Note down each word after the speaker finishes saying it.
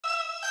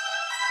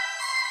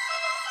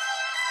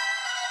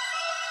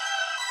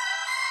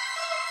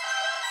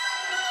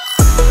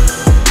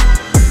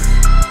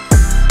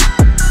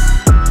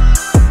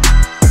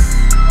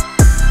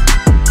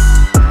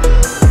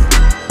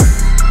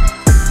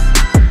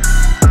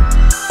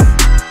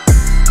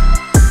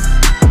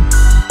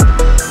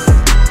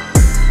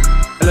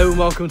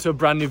welcome to a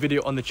brand new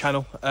video on the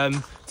channel.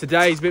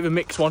 Today is a bit of a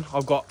mixed one.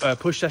 I've got a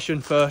push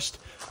session first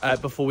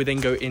before we then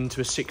go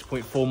into a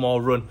 6.4 mile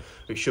run,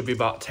 which should be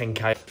about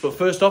 10k. But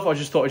first off, I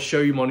just thought I'd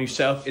show you my new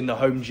setup in the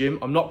home gym.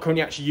 I'm not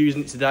currently actually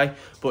using it today,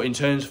 but in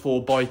terms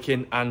for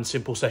biking and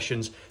simple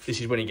sessions,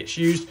 this is when it gets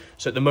used.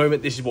 So at the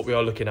moment, this is what we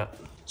are looking at.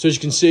 So as you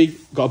can see,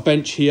 got a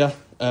bench here,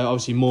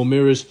 obviously more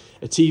mirrors,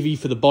 a TV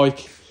for the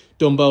bike,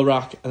 dumbbell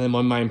rack, and then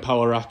my main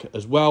power rack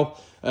as well.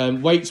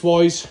 Weights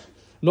wise,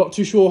 not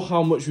too sure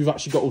how much we've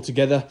actually got all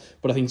together,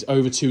 but I think it's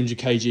over 200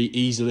 kg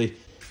easily.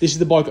 This is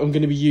the bike I'm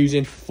going to be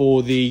using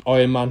for the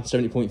Ironman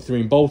 70.3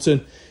 in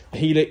Bolton. A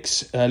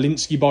Helix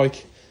Linsky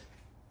bike.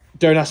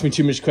 Don't ask me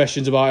too much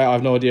questions about it. I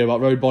have no idea about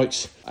road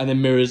bikes. And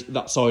then mirrors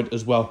that side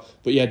as well.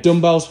 But yeah,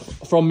 dumbbells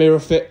from Mirror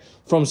Fit,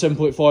 from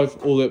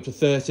 7.5 all the way up to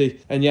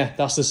 30. And yeah,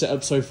 that's the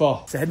setup so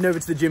far. So heading over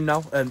to the gym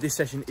now. This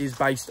session is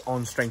based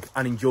on strength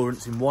and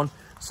endurance in one.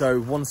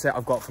 So one set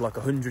I've got for like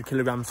 100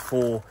 kilograms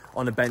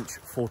on a bench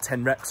for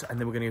 10 reps. And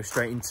then we're going to go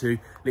straight into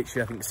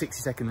literally, I think,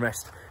 60-second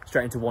rest,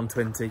 straight into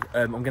 120.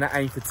 I'm going to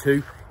aim for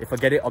 2. If I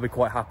get it, I'll be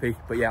quite happy.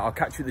 But yeah, I'll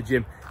catch you at the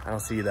gym and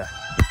I'll see you there.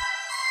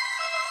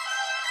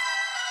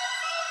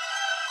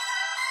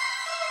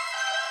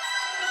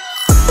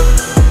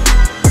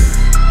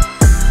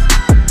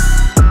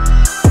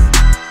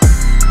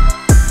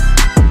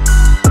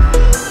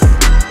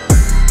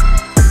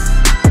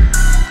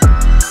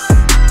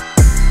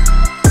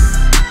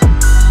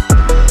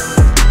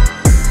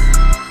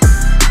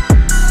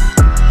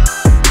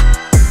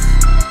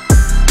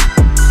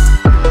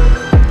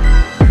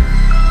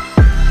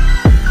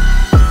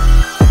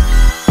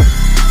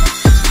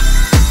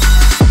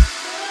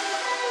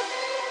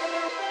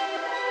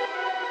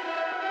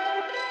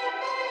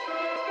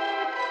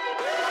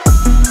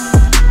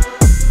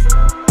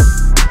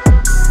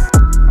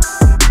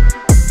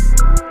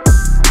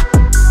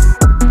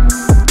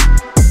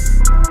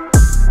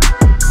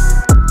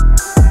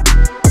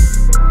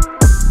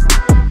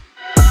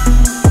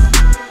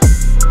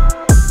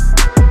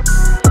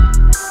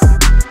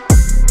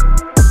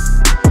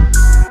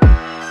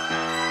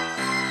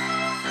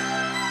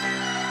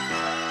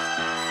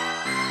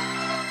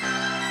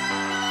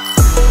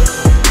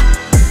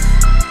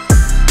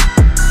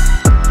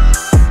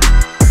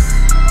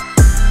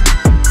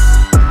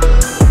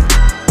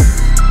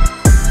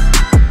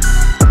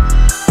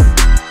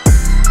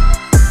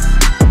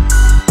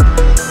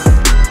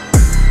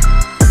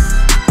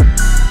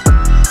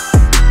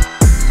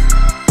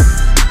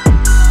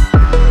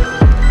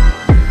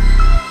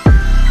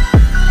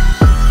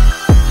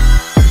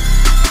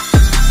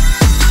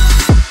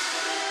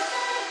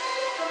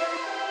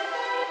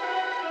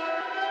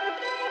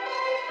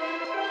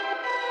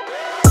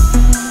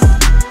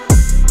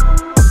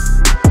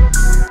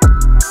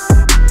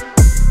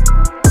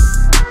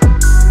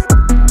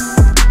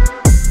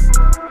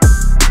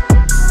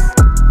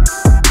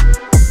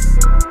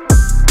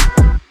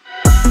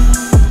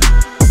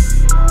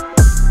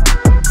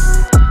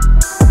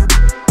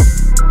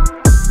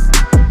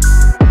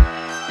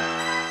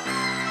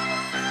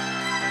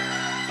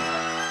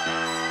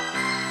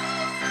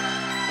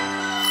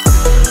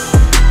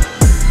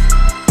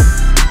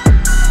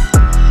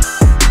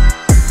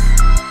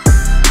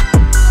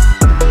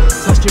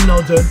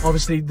 Done.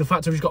 Obviously, the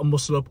fact I've just got a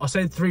muscle up. I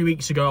said 3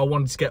 weeks ago I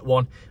wanted to get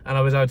one, and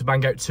I was able to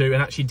bang out 2,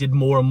 and actually did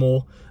more and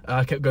more.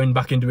 I kept going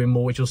back and doing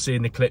more, which you'll see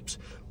in the clips.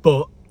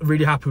 But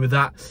really happy with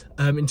that.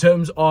 In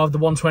terms of the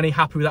 120,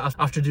 happy with that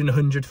after doing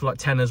 100 for like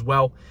 10 as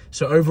well.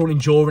 So overall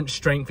endurance,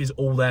 strength is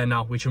all there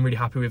now, which I'm really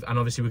happy with. And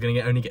obviously we're going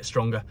to only get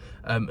stronger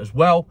as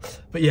well.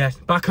 But yeah,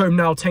 back home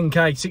now, 10k,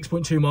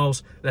 6.2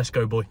 miles. Let's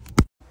go, boy.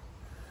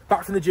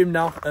 Back from the gym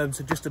now.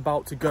 So just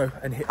about to go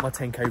and hit my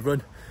 10k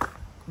run.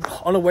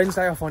 On a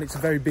Wednesday, I find it's a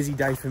very busy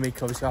day for me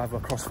because obviously I have a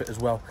CrossFit as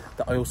well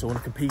that I also want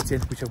to compete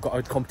in, which I've got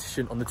a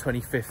competition on the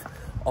 25th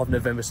of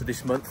November, so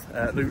this month.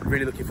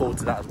 Really looking forward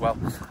to that as well.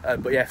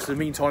 But yeah, so in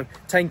the meantime,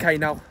 10k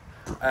now,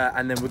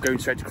 and then we're going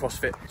straight to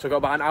CrossFit. So I've got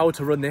about an hour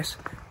to run this,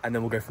 and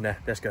then we'll go from there.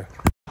 Let's go.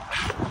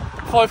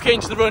 5k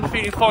into the run,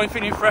 feeling fine,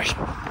 feeling fresh.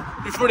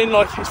 It's running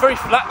like, it's very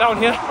flat down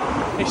here.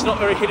 It's not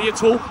very hilly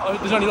at all.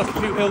 There's only like a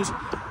few hills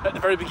at the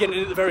very beginning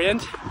and at the very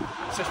end.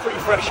 So it's pretty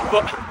fresh,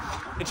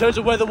 but in terms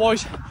of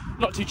weather-wise,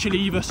 not too chilly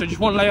either, so just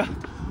one layer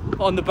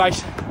on the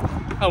base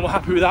and we're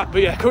happy with that.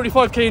 But yeah, currently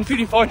 5k and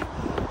feeling fine.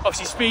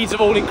 Obviously speeds have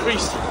all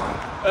increased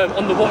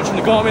on the watch and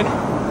the Garmin,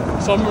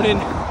 so I'm running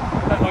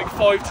at like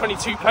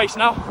 5:22 pace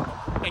now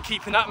and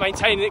keeping that,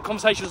 maintaining it,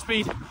 conversational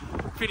speed,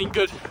 feeling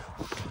good.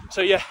 So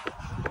yeah,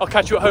 I'll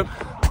catch you at home.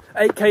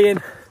 8k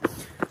in,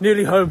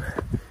 nearly home,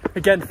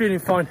 again feeling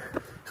fine.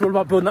 It's all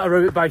about building that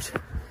aerobic base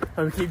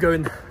and we keep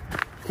going,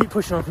 keep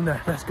pushing on from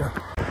there. Let's go.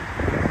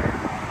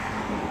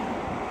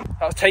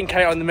 That was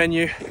 10k on the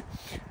menu.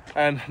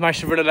 Managed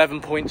to run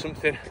 11 point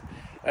something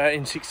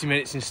in 60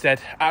 minutes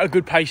instead. At a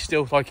good pace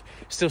still, like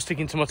still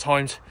sticking to my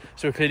times.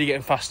 So we're clearly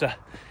getting faster.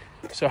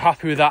 So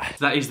happy with that.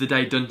 That is the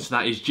day done. So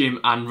that is gym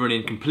and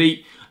running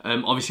complete.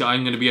 Obviously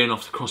I'm going to be going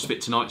off to CrossFit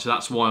tonight, so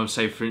that's why I'm,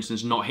 say for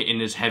instance, not hitting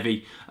as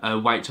heavy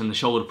weights on the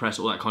shoulder press,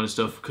 all that kind of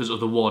stuff, because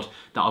of the WOD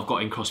that I've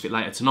got in CrossFit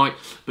later tonight.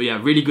 But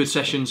yeah, really good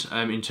sessions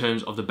in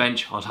terms of the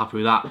bench. I was happy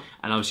with that,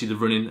 and obviously the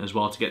running as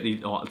well, to get the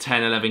 10,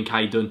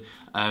 11k done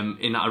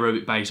in that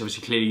aerobic base.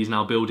 Obviously clearly he's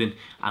now building,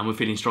 and we're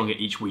feeling stronger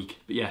each week.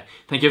 But yeah,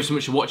 thank you ever so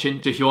much for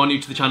watching. So if you are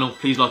new to the channel,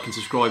 please like and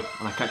subscribe,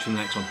 and I'll catch you in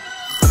the next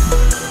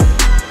one.